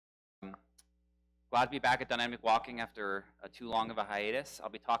Glad to be back at Dynamic Walking after too long of a hiatus. I'll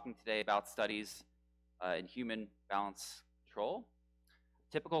be talking today about studies in human balance control.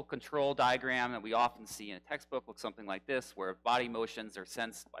 Typical control diagram that we often see in a textbook looks something like this, where body motions are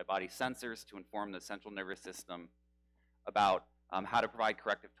sensed by body sensors to inform the central nervous system about how to provide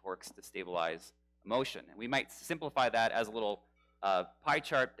corrective torques to stabilize motion. And we might simplify that as a little pie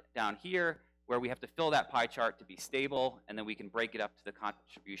chart down here, where we have to fill that pie chart to be stable, and then we can break it up to the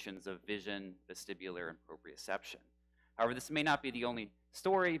contributions of vision, vestibular, and proprioception. However, this may not be the only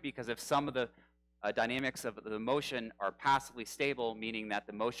story, because if some of the dynamics of the motion are passively stable, meaning that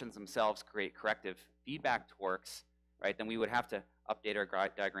the motions themselves create corrective feedback torques, right, then we would have to update our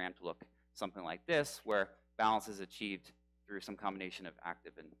diagram to look something like this, where balance is achieved through some combination of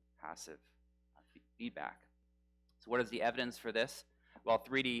active and passive feedback. So what is the evidence for this? Well,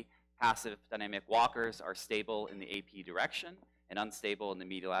 3D passive dynamic walkers are stable in the AP direction and unstable in the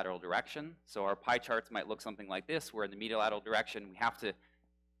mediolateral direction. So our pie charts might look something like this, where in the mediolateral direction we have to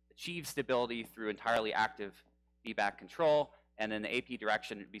achieve stability through entirely active feedback control, and in the AP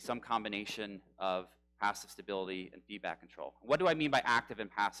direction it would be some combination of passive stability and feedback control. What do I mean by active and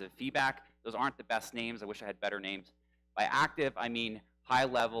passive feedback? Those aren't the best names. I wish I had better names. By active, I mean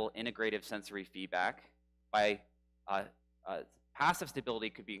high-level integrative sensory feedback. By passive stability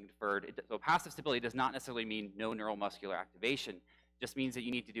could be inferred. So passive stability does not necessarily mean no neuromuscular activation. It just means that you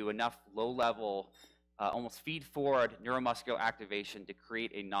need to do enough low-level, almost feed-forward neuromuscular activation to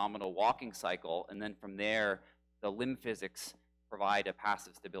create a nominal walking cycle, and then from there, the limb physics provide a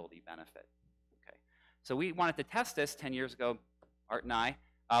passive stability benefit. Okay. So we wanted to test this 10 years ago, Art and I.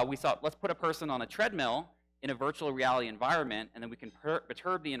 We thought, let's put a person on a treadmill in a virtual reality environment, and then we can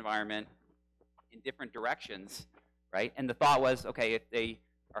perturb the environment in different directions, right? And the thought was, okay, if they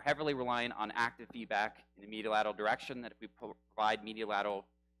are heavily reliant on active feedback in the mediolateral direction, that if we provide mediolateral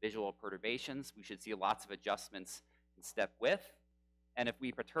visual perturbations, we should see lots of adjustments in step width. And if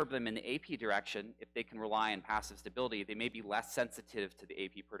we perturb them in the AP direction, if they can rely on passive stability, they may be less sensitive to the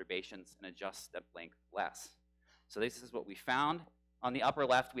AP perturbations and adjust step length less. So this is what we found. On the upper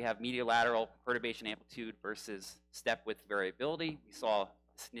left, we have mediolateral perturbation amplitude versus step width variability. We saw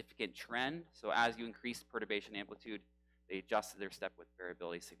significant trend. So as you increase perturbation amplitude, they adjusted their step width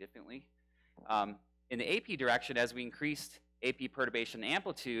variability significantly. In the AP direction, as we increased AP perturbation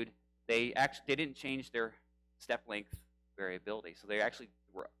amplitude, they didn't change their step length variability. So they actually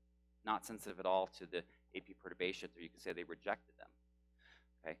were not sensitive at all to the AP perturbations, or you could say they rejected them.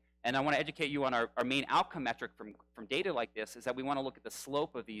 Okay. And I want to educate you on our main outcome metric from data like this, is that we want to look at the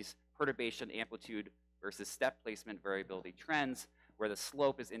slope of these perturbation amplitude versus step placement variability trends, where the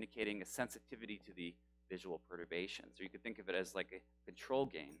slope is indicating a sensitivity to the visual perturbation. So you could think of it as like a control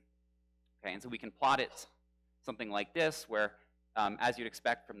gain. Okay, and so we can plot it something like this, where as you'd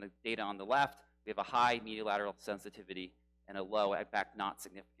expect from the data on the left, we have a high mediolateral sensitivity and a low, in fact, not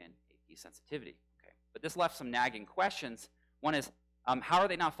significant AP sensitivity. Okay, but this left some nagging questions. One is, how are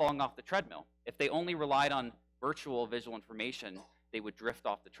they not falling off the treadmill? If they only relied on virtual visual information, they would drift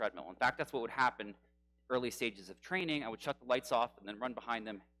off the treadmill. In fact, that's what would happen early stages of training. I would shut the lights off and then run behind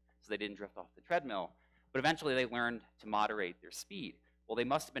them so they didn't drift off the treadmill. But eventually they learned to moderate their speed. Well, they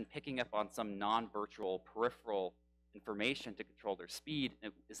must have been picking up on some non-virtual peripheral information to control their speed.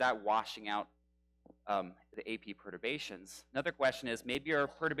 Is that washing out the AP perturbations? Another question is, maybe our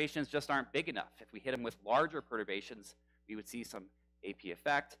perturbations just aren't big enough. If we hit them with larger perturbations, we would see some AP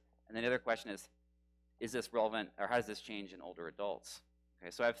effect. And then the other question is this relevant, or how does this change in older adults?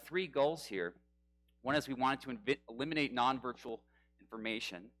 Okay, so I have 3 goals here. One is we wanted to eliminate non-virtual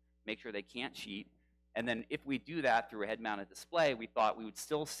information, make sure they can't cheat. And then if we do that through a head-mounted display, we thought we would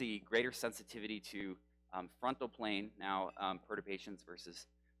still see greater sensitivity to frontal plane, now perturbations versus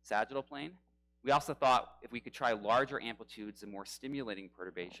sagittal plane. We also thought if we could try larger amplitudes and more stimulating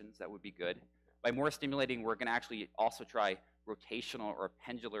perturbations, that would be good. By more stimulating, we're going to actually also try rotational or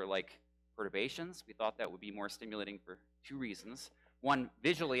pendular-like perturbations. We thought that would be more stimulating for 2 reasons. One,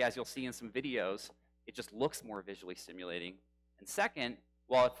 visually, as you'll see in some videos, it just looks more visually stimulating. And second,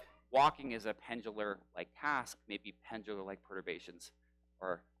 while if walking is a pendular-like task, maybe pendular-like perturbations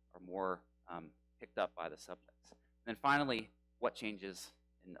are more picked up by the subjects. And then finally, what changes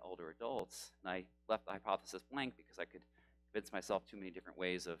in older adults? And I left the hypothesis blank because I could convince myself too many different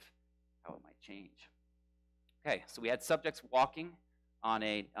ways of how it might change. Okay, so we had subjects walking on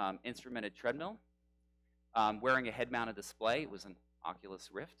a instrumented treadmill, wearing a head-mounted display. It was an Oculus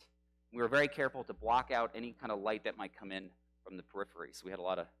Rift. We were very careful to block out any kind of light that might come in from the periphery. So we had a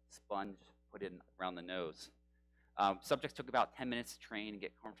lot of sponge put in around the nose. Subjects took about 10 minutes to train and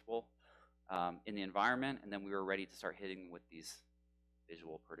get comfortable in the environment, and then we were ready to start hitting with these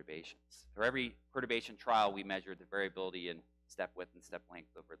visual perturbations. For every perturbation trial, we measured the variability in step width and step length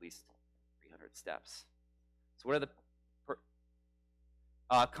over at least 300 steps. So what are the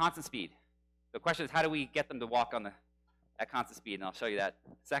constant speed? The question is, how do we get them to walk at constant speed? And I'll show you that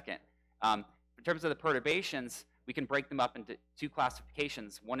in a second. In terms of the perturbations, we can break them up into two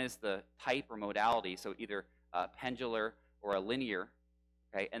classifications. One is the type or modality, so either pendular or a linear.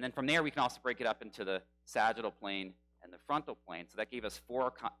 Okay? And then from there, we can also break it up into the sagittal plane and the frontal plane. So that gave us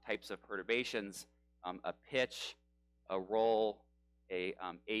four types of perturbations: a pitch, a roll, a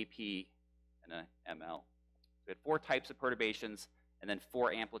AP, and a ML. So we had four types of perturbations, and then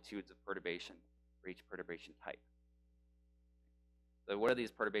four amplitudes of perturbation for each perturbation type. So what do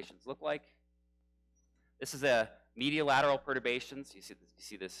these perturbations look like? This is a mediolateral perturbation. So you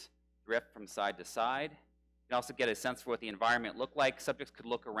see this drift from side to side. You can also get a sense for what the environment looked like. Subjects could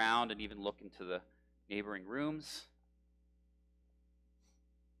look around and even look into the neighboring rooms.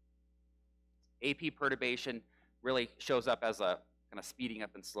 AP perturbation really shows up as a kind of speeding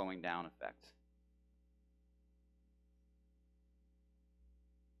up and slowing down effect.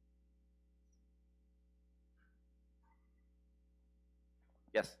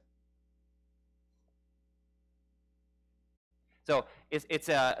 Yes? So it's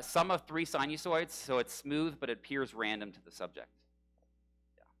a sum of three sinusoids, so it's smooth, but it appears random to the subject.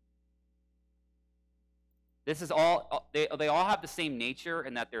 Yeah. This is all, they all have the same nature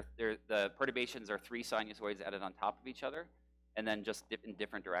in that the perturbations are three sinusoids added on top of each other, and then just in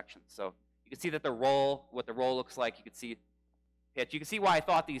different directions. So you can see that what the roll looks like. You can see pitch. You can see why I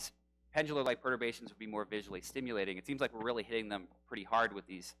thought these pendular-like perturbations would be more visually stimulating. It seems like we're really hitting them pretty hard with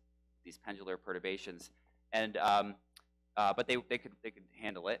these pendular perturbations, and but they could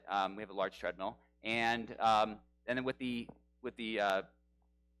handle it. We have a large treadmill, and then with the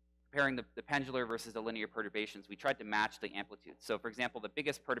comparing the pendular versus the linear perturbations, we tried to match the amplitude. So, for example, the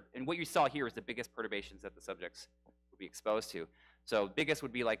biggest and what you saw here is the biggest perturbations that the subjects would be exposed to. So, biggest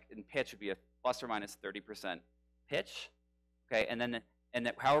would be like in pitch would be a plus or minus 30% pitch, okay, and then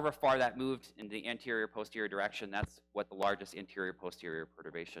however far that moved in the anterior posterior direction, that's what the largest interior posterior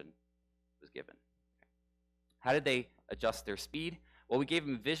perturbation was given. Okay. How did they adjust their speed? Well, we gave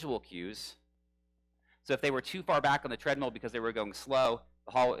them visual cues. So if they were too far back on the treadmill because they were going slow,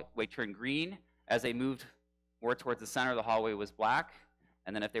 the hallway turned green. As they moved more towards the center, the hallway was black.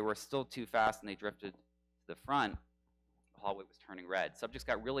 And then if they were still too fast and they drifted to the front, the hallway was turning red. Subjects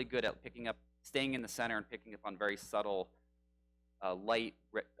got really good at staying in the center and picking up on very subtle light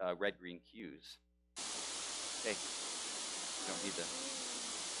red-green cues. Okay, don't need this.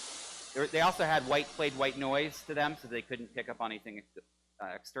 They also had played white noise to them, so they couldn't pick up on anything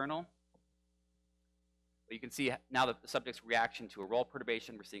external. But you can see now the subject's reaction to a roll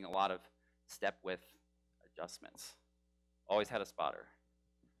perturbation. We're seeing a lot of step width adjustments. Always had a spotter.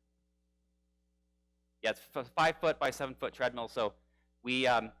 Yeah, it's 5 foot by 7 foot treadmill, so we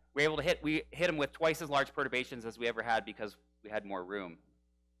were able to hit them with twice as large perturbations as we ever had because we had more room.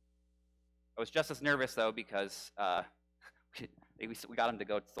 I was just as nervous though because we got them to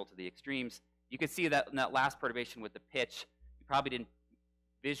go still to the extremes. You can see that in that last perturbation with the pitch, you probably didn't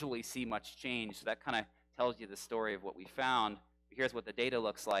visually see much change, so that kind of tells you the story of what we found. But here's what the data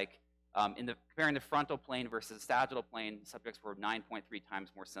looks like. Comparing the frontal plane versus sagittal plane, subjects were 9.3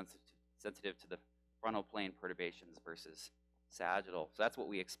 times more sensitive to the frontal plane perturbations versus sagittal. So that's what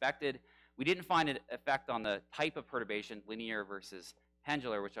we expected. We didn't find an effect on the type of perturbation, linear versus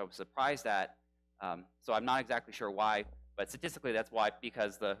pendular, which I was surprised at. So I'm not exactly sure why, but statistically that's why,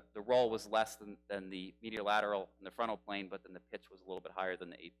 because the roll was less than the mediolateral in the frontal plane, but then the pitch was a little bit higher than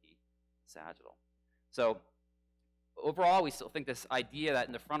the AP sagittal. So overall, we still think this idea that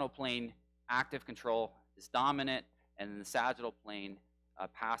in the frontal plane, active control is dominant, and in the sagittal plane,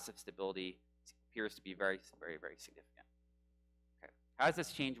 passive stability appears to be very, very, very significant. How does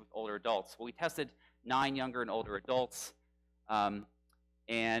this change with older adults? Well, we tested 9 younger and older adults, I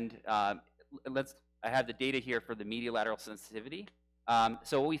have the data here for the mediolateral sensitivity.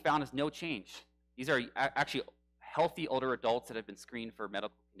 So what we found is no change. These are actually healthy older adults that have been screened for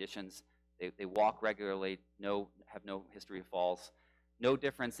medical conditions. They walk regularly, have no history of falls, no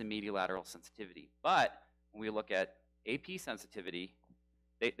difference in mediolateral sensitivity. But when we look at AP sensitivity,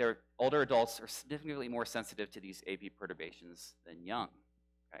 their older adults are significantly more sensitive to these AP perturbations than young.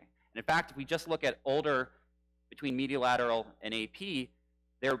 Okay? And in fact, if we just look at older between mediolateral and AP,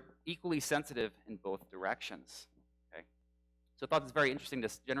 they're equally sensitive in both directions. Okay? So I thought it's very interesting,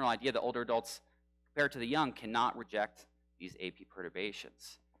 this general idea that older adults, compared to the young, cannot reject these AP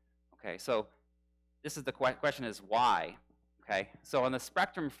perturbations. Okay, so this is the question is why? Okay, so on the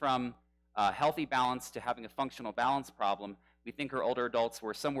spectrum from healthy balance to having a functional balance problem, We think our older adults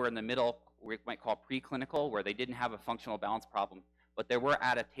were somewhere in the middle, we might call preclinical, where they didn't have a functional balance problem, but there were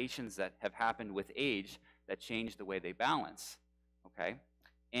adaptations that have happened with age that change the way they balance, okay?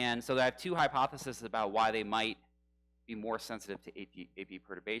 And so I have two hypotheses about why they might be more sensitive to AP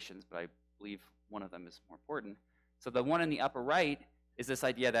perturbations, but I believe one of them is more important. So the one in the upper right is this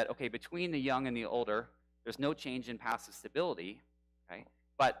idea that, okay, between the young and the older, there's no change in passive stability, okay?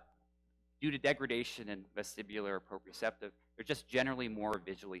 But due to degradation in vestibular or proprioceptive, they're just generally more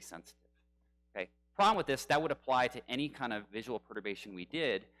visually sensitive, okay? Problem with this, that would apply to any kind of visual perturbation we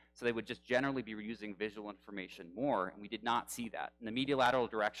did, so they would just generally be using visual information more, and we did not see that. In the medial-lateral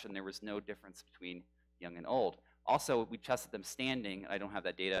direction, there was no difference between young and old. Also, we tested them standing, and I don't have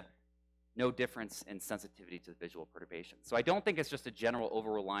that data, no difference in sensitivity to visual perturbation. So I don't think it's just a general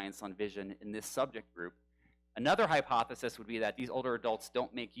over-reliance on vision in this subject group. Another hypothesis would be that these older adults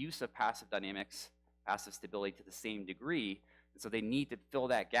don't make use of passive dynamics, passive stability to the same degree, and so they need to fill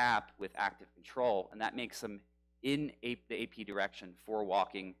that gap with active control, and that makes them in the AP direction for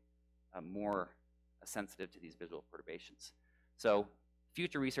walking more sensitive to these visual perturbations. So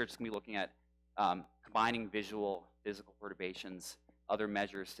future research is going to be looking at combining visual, physical perturbations, other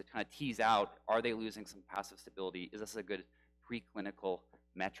measures to kind of tease out, are they losing some passive stability? Is this a good preclinical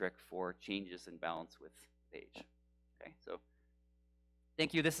metric for changes in balance with age? Okay, so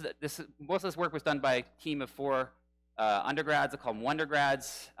thank you. Most of this work was done by a team of 4 undergrads. I call them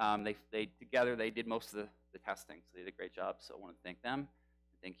Wondergrads. Together they did most of the testing, so they did a great job. So I want to thank them.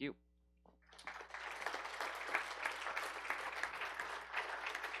 Thank you.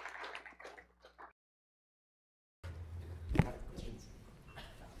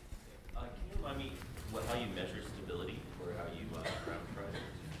 How you measure stability, or how you parameterize it,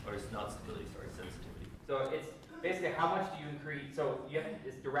 or it's not stability, sorry, sensitivity. So it's basically how much do you increase, so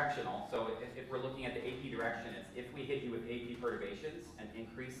it's directional. So if we're looking at the AP direction, it's if we hit you with AP perturbations and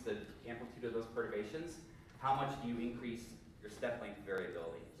increase the amplitude of those perturbations, how much do you increase your step length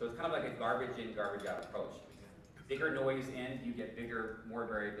variability? So it's kind of like a garbage in, garbage out approach. Bigger noise in, you get more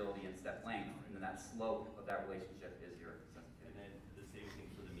variability in step length, and then that slope of that relationship is your sensitivity. And then the same thing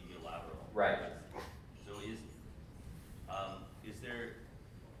for the medial lateral. Right. Is there,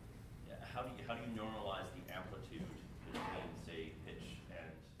 how do you normalize the amplitude between, say, pitch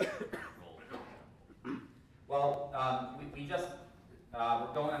and roll? Well, we just,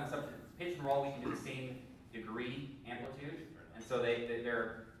 we're going on the subject, pitch and roll, we can do the same degree amplitude, and so it's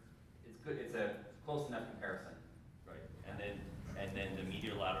good, it's a close enough comparison. Right, and then the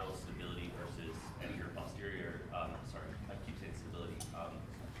medial lateral stability versus anterior posterior, sorry, I keep saying stability,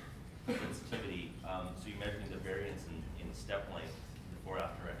 sensitivity, so you're measuring the variance in step length in the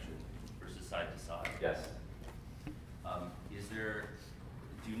fore-aft direction versus side to side. Yes.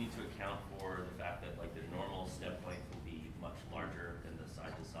 Do you need to account for the fact that like the normal step length will be much larger than the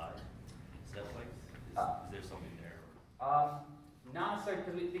side to side step length? Is there something there? Not necessarily,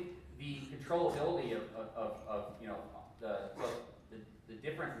 because we think the controllability of you know the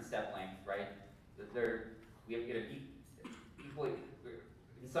difference in step length, right? We have equally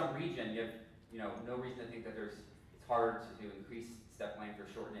in some region you have no reason to think that it's hard to increase step length or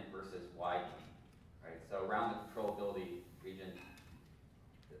shorten it versus widen, right? So around the controllability region is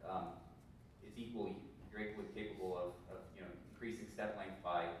you're equally capable of increasing step length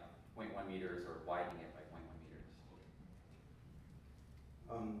by 0.1 meters or widening it by 0.1 meters.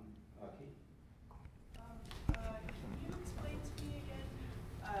 Keith? Can you explain to me again,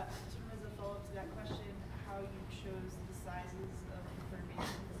 sort of as a follow-up to that question, how you chose the sizes of the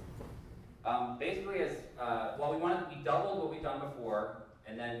perturbations? Basically, we doubled what we've done before,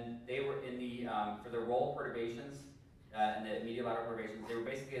 and then they were in the for the roll perturbations and the medial lateral perturbations. They were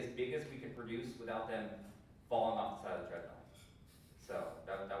basically as big as we could produce without them falling off the side of the treadmill. So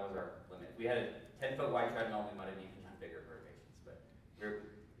that was our limit. If we had a 10-foot wide treadmill, we might have even done bigger perturbations, but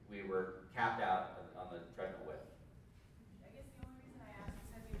we were capped out on the treadmill width. I guess the only reason I asked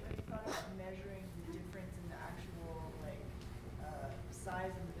is have you thought about measuring the difference in the actual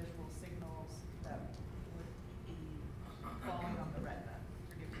size of the visual signals that would be falling on the retina?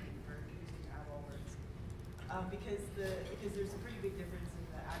 Forgive me for using eyeball words. Because there's a pretty big difference in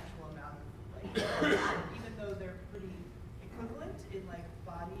the actual amount of even though they're pretty equivalent in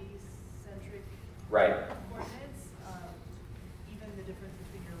body-centric coordinates, even the difference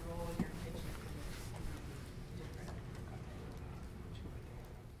between your roll and your pitch is different.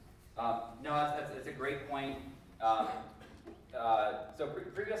 No, that's a great point. So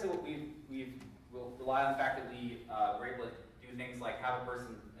previously, what we'll rely on the fact that we were able to do things like have a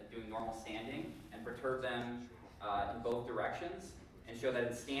person doing normal standing and perturb them in both directions. and show that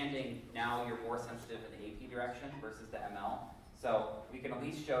in standing, now you're more sensitive in the AP direction versus the ML. So we can at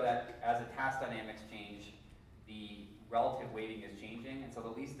least show that as the task dynamics change, the relative weighting is changing, and so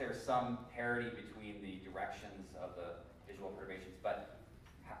at least there's some parity between the directions of the visual perturbations. But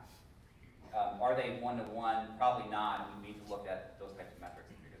are they one-to-one? Probably not, and we need to look at those types of metrics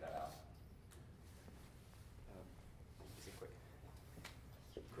and figure that out. Just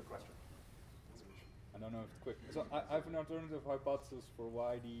a quick question. I don't know if it's quick. So I have an alternative hypothesis for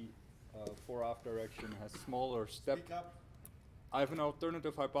why the fore-aft direction has smaller step. Speak up. I have an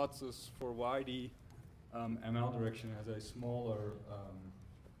alternative hypothesis for why the ML direction has a smaller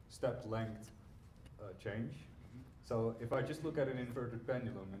step length change. So if I just look at an inverted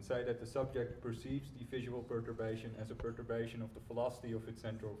pendulum and say that the subject perceives the visual perturbation as a perturbation of the velocity of its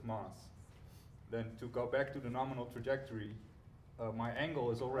center of mass, then to go back to the nominal trajectory, my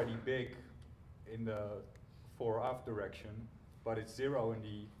angle is already big in the fore-aft direction, but it's 0 in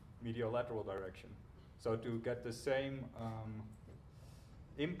the medial-lateral direction. So to get the same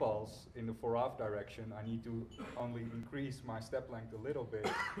impulse in the fore-aft direction, I need to only increase my step length a little bit,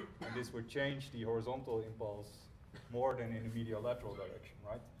 and this would change the horizontal impulse more than in the medial-lateral direction,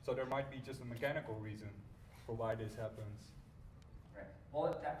 right? So there might be just a mechanical reason for why this happens. Right.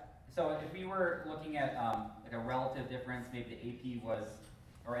 Well, so if we were looking at like a relative difference, maybe the AP was,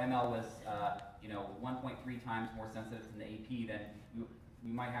 or ML was, 1.3 times more sensitive than the AP, then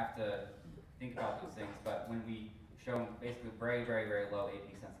we might have to think about those things. But when we show basically very, very, very low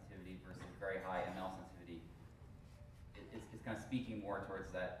AP sensitivity versus very high ML sensitivity, it's kind of speaking more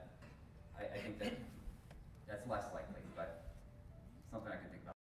towards that. I think that's less likely.